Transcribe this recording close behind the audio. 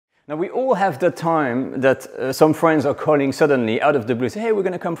Now we all have the time that some friends are calling suddenly out of the blue, say, hey, we're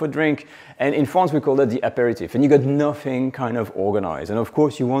going to come for a drink. And in France we call that the apéritif. And you got nothing kind of organized. And of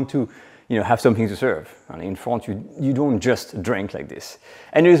course you want to have something to serve. And in France you don't just drink like this.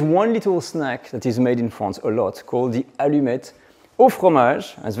 And there's one little snack that is made in France a lot called the Allumettes au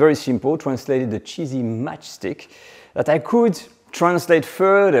fromage. It's very simple, translated the cheesy matchstick, that I could translate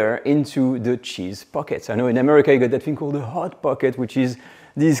further into the cheese pockets. I know in America you got that thing called the hot pocket, which is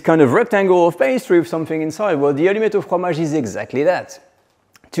this kind of rectangle of pastry with something inside. Well, the Allumettes au fromage is exactly that.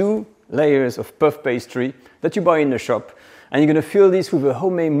 2 layers of puff pastry that you buy in the shop, and you're going to fill this with a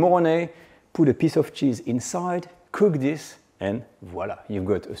homemade mornay, put a piece of cheese inside, cook this, and voila, you've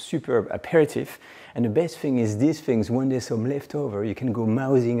got a superb aperitif. And the best thing is these things, when there's some leftover, you can go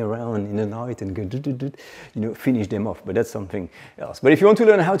mousing around in the night and go, finish them off. But that's something else. But if you want to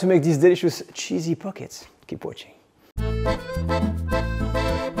learn how to make these delicious cheesy pockets, keep watching.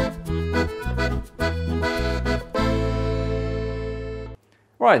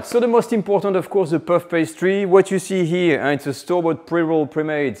 Right, so the most important, of course, the puff pastry. What you see here, it's a store-bought pre-rolled,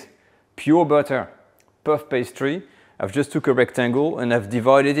 pre-made, pure butter puff pastry. I've just took a rectangle and I've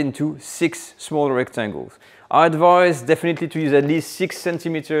divided it into 6 smaller rectangles. I advise definitely to use at least 6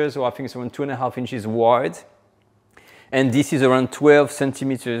 centimeters, or I think it's around 2.5 inches wide. And this is around 12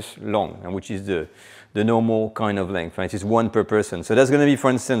 centimeters long, which is the normal kind of length. Right? It's 1 per person. So that's going to be, for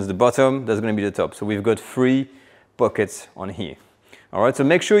instance, the bottom, that's going to be the top. So we've got 3 pockets on here. All right, so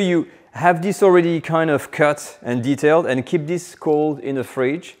make sure you have this already kind of cut and detailed, and keep this cold in the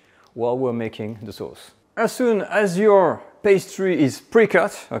fridge while we're making the sauce. As soon as your pastry is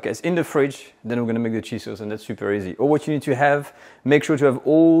pre-cut, okay, it's in the fridge, then we're going to make the cheese sauce, and that's super easy. Or what you need to have, make sure to have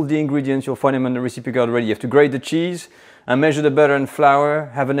all the ingredients, you'll find them on the recipe card ready. You have to grate the cheese and measure the butter and flour,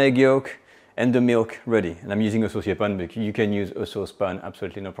 have an egg yolk and the milk ready. And I'm using a saucier pan, but you can use a saucepan,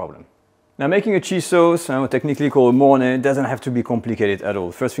 absolutely no problem. Now making a cheese sauce, technically called mornay, doesn't have to be complicated at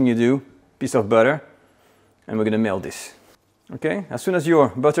all. First thing you do, piece of butter, and we're going to melt this. Okay, as soon as your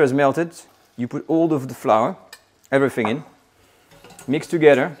butter is melted, you put all of the flour, everything in, mix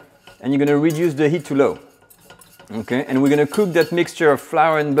together, and you're going to reduce the heat to low. Okay, and we're going to cook that mixture of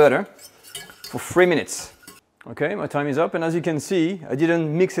flour and butter for 3 minutes. Okay, my time is up, and as you can see, I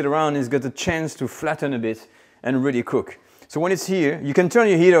didn't mix it around. It's got a chance to flatten a bit and really cook. So when it's here, you can turn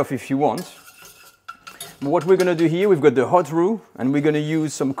your heat off if you want. But what we're going to do here, we've got the hot roux, and we're going to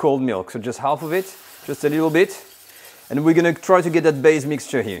use some cold milk. So just half of it, just a little bit. And we're going to try to get that base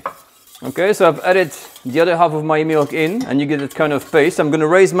mixture here. Okay, so I've added the other half of my milk in, and you get that kind of paste. I'm going to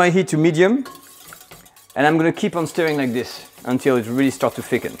raise my heat to medium, and I'm going to keep on stirring like this until it really starts to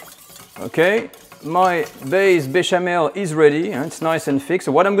thicken. Okay, my base bechamel is ready, and it's nice and thick.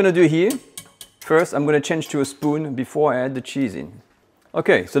 So what I'm going to do here, first I'm going to change to a spoon before I add the cheese in.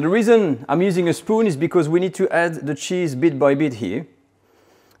 Okay, so the reason I'm using a spoon is because we need to add the cheese bit by bit here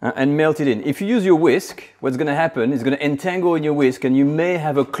and melt it in. If you use your whisk, what's going to happen is going to entangle in your whisk, and you may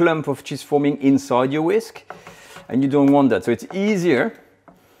have a clump of cheese forming inside your whisk, and you don't want that. So it's easier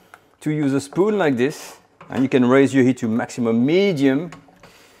to use a spoon like this, and you can raise your heat to maximum, medium,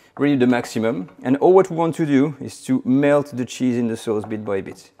 really the maximum. And all what we want to do is to melt the cheese in the sauce bit by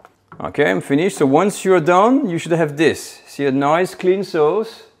bit. Okay, I'm finished. So once you're done, you should have this. See, a nice clean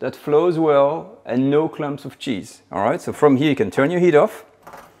sauce that flows well and no clumps of cheese. All right, so from here you can turn your heat off,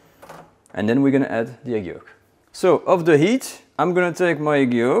 and then we're going to add the egg yolk. So off the heat, I'm going to take my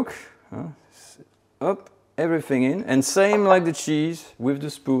egg yolk, up, everything in, and same like the cheese with the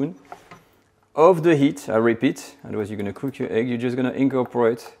spoon. Off the heat, I repeat, otherwise you're going to cook your egg. You're just going to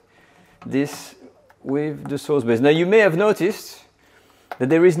incorporate this with the sauce base. Now you may have noticed that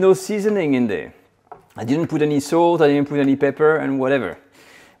there is no seasoning in there. I didn't put any salt, I didn't put any pepper and whatever.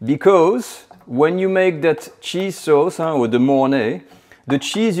 Because when you make that cheese sauce, or the mornay, the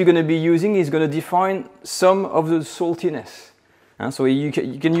cheese you're going to be using is going to define some of the saltiness. So you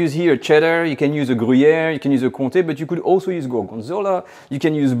can use here cheddar, you can use a Gruyere, you can use a Comté, but you could also use Gorgonzola, you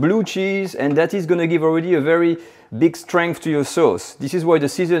can use blue cheese, and that is going to give already a very big strength to your sauce. This is why the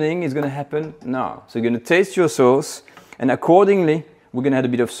seasoning is going to happen now. So you're going to taste your sauce, and accordingly, we're going to add a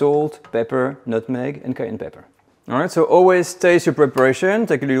bit of salt, pepper, nutmeg, and cayenne pepper. All right, so always taste your preparation.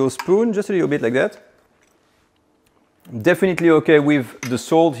 Take a little spoon, just a little bit like that. Definitely okay with the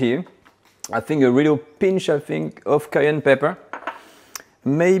salt here. I think a little pinch, of cayenne pepper.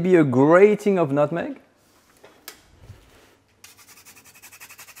 Maybe a grating of nutmeg.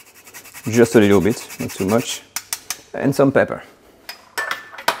 Just a little bit, not too much. And some pepper.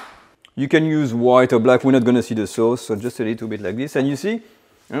 You can use white or black, we're not going to see the sauce, so just a little bit like this. And you see,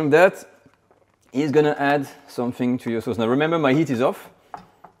 that is going to add something to your sauce. Now remember, my heat is off.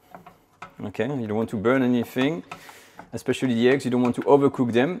 Okay, you don't want to burn anything, especially the eggs, you don't want to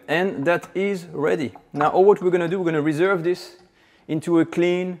overcook them. And that is ready. Now all what we're gonna do, we're gonna reserve this into a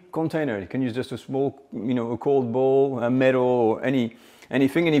clean container. You can use just a small, a cold bowl, a metal, or anything.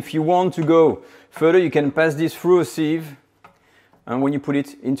 And if you want to go further, you can pass this through a sieve and when you put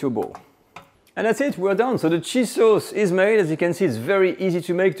it into a bowl. And that's it, we're done. So the cheese sauce is made. As you can see, it's very easy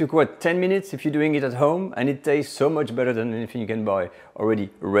to make. It took what, 10 minutes if you're doing it at home, and it tastes so much better than anything you can buy already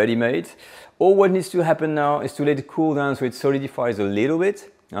ready-made. All what needs to happen now is to let it cool down so it solidifies a little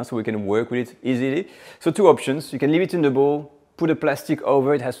bit, so we can work with it easily. So two options, you can leave it in the bowl, put a plastic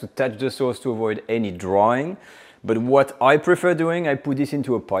over it, has to touch the sauce to avoid any drying. But what I prefer doing, I put this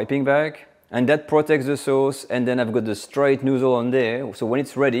into a piping bag, and that protects the sauce, and then I've got the straight nozzle on there, so when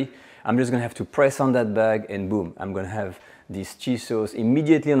it's ready, I'm just gonna have to press on that bag and boom, I'm gonna have this cheese sauce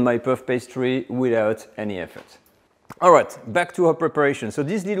immediately on my puff pastry without any effort. All right, back to our preparation. So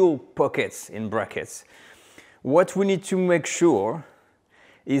these little pockets in brackets, what we need to make sure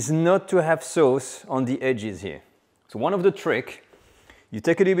is not to have sauce on the edges here. So one of the trick, you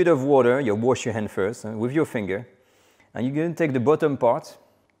take a little bit of water, you wash your hand first with your finger, and you're gonna take the bottom part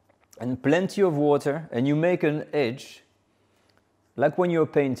and plenty of water, and you make an edge like when you're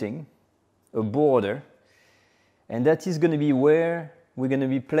painting, a border, and that is going to be where we're going to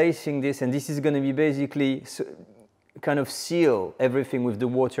be placing this, and this is going to be basically kind of seal everything with the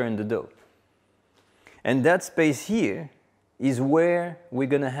water and the dough. And that space here is where we're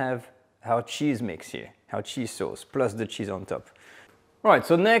going to have our cheese mix here, our cheese sauce, plus the cheese on top. Right,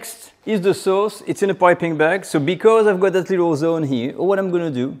 so next is the sauce. It's in a piping bag, so because I've got that little zone here, what I'm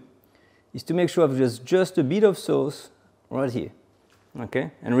going to do is to make sure I've just a bit of sauce right here.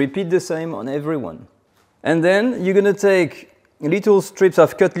 Okay, and repeat the same on every one. And then you're gonna take little strips,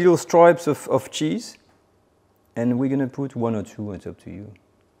 I've cut little stripes of cheese, and we're gonna put one or two, it's up to you,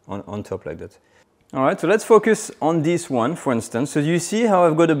 on top like that. All right, so let's focus on this one, for instance. So you see how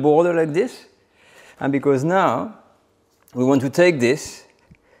I've got a border like this? And because now we want to take this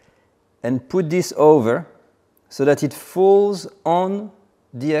and put this over so that it falls on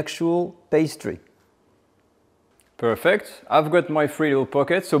the actual pastry. Perfect. I've got my 3 little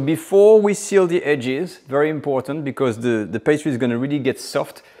pockets. So before we seal the edges, very important because the pastry is going to really get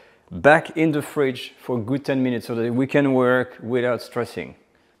soft, back in the fridge for a good 10 minutes so that we can work without stressing.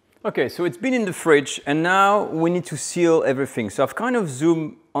 Okay, so it's been in the fridge and now we need to seal everything. So I've kind of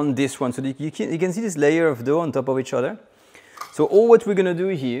zoomed on this one so that you can see this layer of dough on top of each other. So all what we're going to do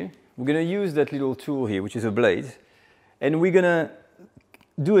here, we're going to use that little tool here, which is a blade, and we're going to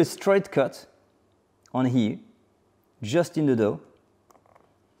do a straight cut on here, just in the dough,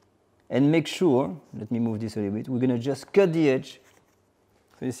 and make sure, let me move this a little bit, we're going to just cut the edge.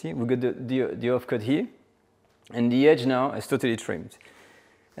 So you see, we've got the offcut here, and the edge now is totally trimmed.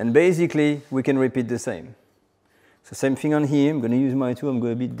 And basically, we can repeat the same. So same thing on here, I'm going to use my tool, I'm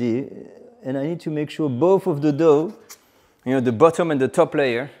going to beat there, and I need to make sure both of the dough, the bottom and the top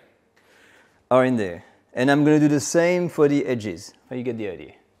layer, are in there. And I'm going to do the same for the edges. You get the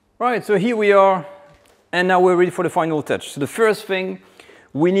idea. Right, so here we are. And now we're ready for the final touch. So the first thing,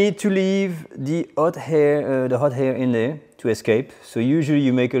 we need to leave the hot air in there to escape. So usually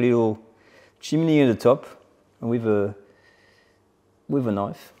you make a little chimney at the top with a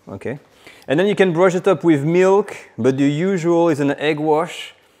knife, okay? And then you can brush it up with milk, but the usual is an egg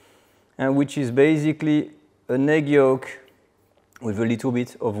wash, which is basically an egg yolk with a little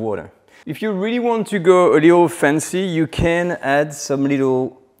bit of water. If you really want to go a little fancy, you can add some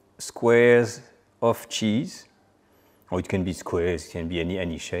little squares of cheese, or it can be squares, it can be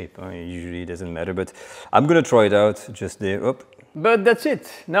any shape, usually it doesn't matter, but I'm gonna try it out just there. Up. But that's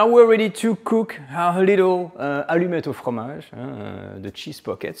it. Now we're ready to cook our little allumettes au fromage, the cheese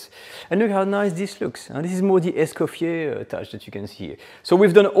pockets. And look how nice this looks. This is more the escoffier touch that you can see here. So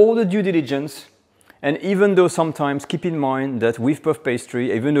we've done all the due diligence. And even though sometimes, keep in mind that with puff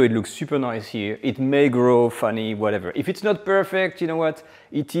pastry, even though it looks super nice here, it may grow funny, whatever. If it's not perfect, you know what?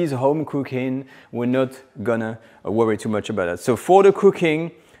 It is home cooking. We're not gonna worry too much about it. So for the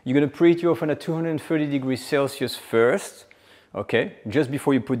cooking, you're gonna preheat your oven at 230 degrees Celsius first, okay? Just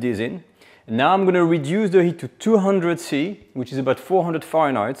before you put this in. Now I'm gonna reduce the heat to 200 C, which is about 400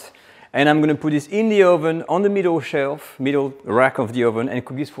 Fahrenheit. And I'm going to put this in the oven on the middle shelf, middle rack of the oven, and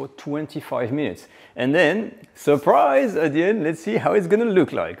cook this for 25 minutes. And then, surprise, at the end, let's see how it's going to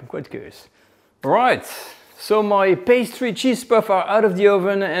look like. I'm quite curious. Right, so my pastry cheese puffs are out of the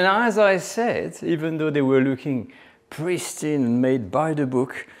oven, and as I said, even though they were looking pristine and made by the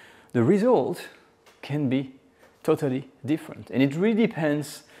book, the result can be totally different. And it really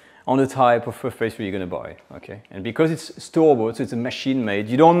depends on the type of puff pastry you're going to buy, okay? And because it's store-bought, so it's a machine-made,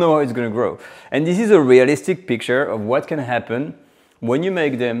 you don't know how it's going to grow. And this is a realistic picture of what can happen when you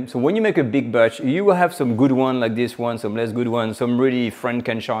make them. So when you make a big batch, you will have some good one like this one, some less good ones, some really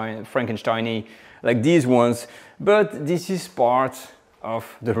Frankenstein-y like these ones. But this is part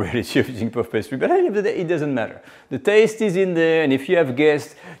of the reality of using puff pastry. But at the end of the day, it doesn't matter. The taste is in there, and if you have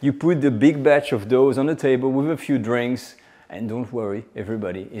guests, you put the big batch of those on the table with a few drinks, and don't worry,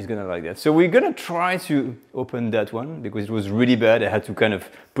 everybody is gonna like that. So we're gonna try to open that one because it was really bad. I had to kind of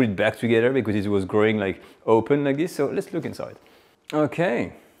put it back together because it was growing like open like this. So let's look inside.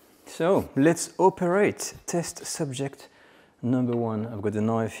 Okay, so let's operate. Test subject number 1. I've got a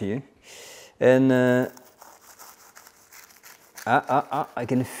knife here. And I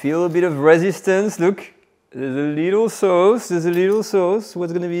can feel a bit of resistance. Look, there's a little sauce. There's a little sauce.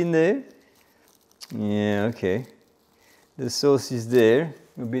 What's gonna be in there? Yeah, okay. The sauce is there,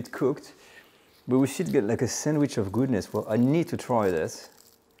 a bit cooked, but we should get like a sandwich of goodness. Well, I need to try that.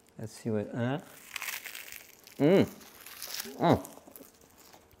 Let's see what.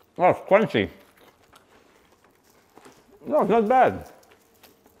 Oh, it's crunchy. No, it's not bad.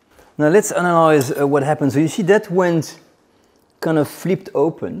 Now let's analyze what happened. So you see that went kind of flipped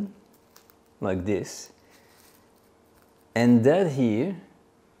open, like this, and that here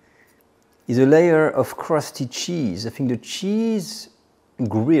is a layer of crusty cheese. I think the cheese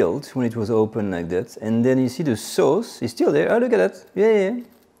grilled when it was open like that. And then you see the sauce is still there. Oh, look at that. Yeah.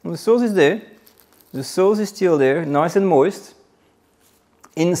 The sauce is there. The sauce is still there, nice and moist,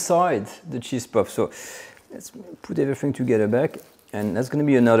 inside the cheese puff. So let's put everything together back. And that's going to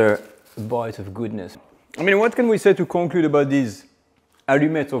be another bite of goodness. I mean, what can we say to conclude about these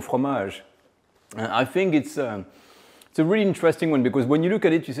Allumettes au fromage? I think it's a really interesting one because when you look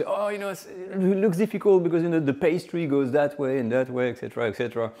at it, you say, oh, you know, it looks difficult because, you know, the pastry goes that way, etc.,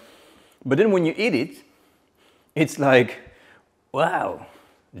 etc. But then when you eat it, it's like, wow,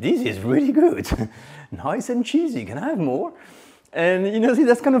 this is really good. Nice and cheesy. Can I have more? And, you know, see,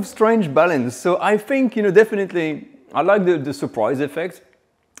 that's kind of strange balance. So I think, you know, definitely, I like the surprise effect.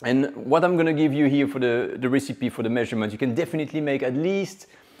 And what I'm going to give you here for the recipe, for the measurement, you can definitely make at least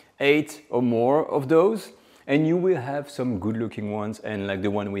 8 or more of those. And you will have some good looking ones and like the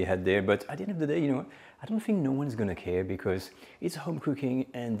one we had there. But at the end of the day, you know, I don't think no one's gonna care because it's home cooking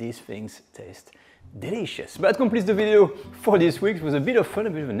and these things taste delicious. But that completes the video for this week. It was a bit of fun, a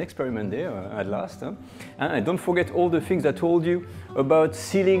bit of an experiment there at last. And don't forget all the things I told you about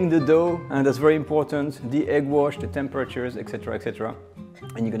sealing the dough, and that's very important. The egg wash, the temperatures, etc., etc.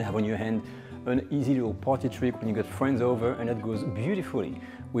 And you're gonna have on your hand an easy little party trick when you get friends over, and that goes beautifully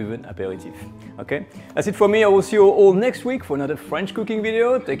with an aperitif. Okay, that's it for me. I will see you all next week for another French cooking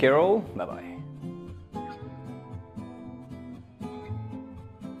video. Take care all. Bye bye.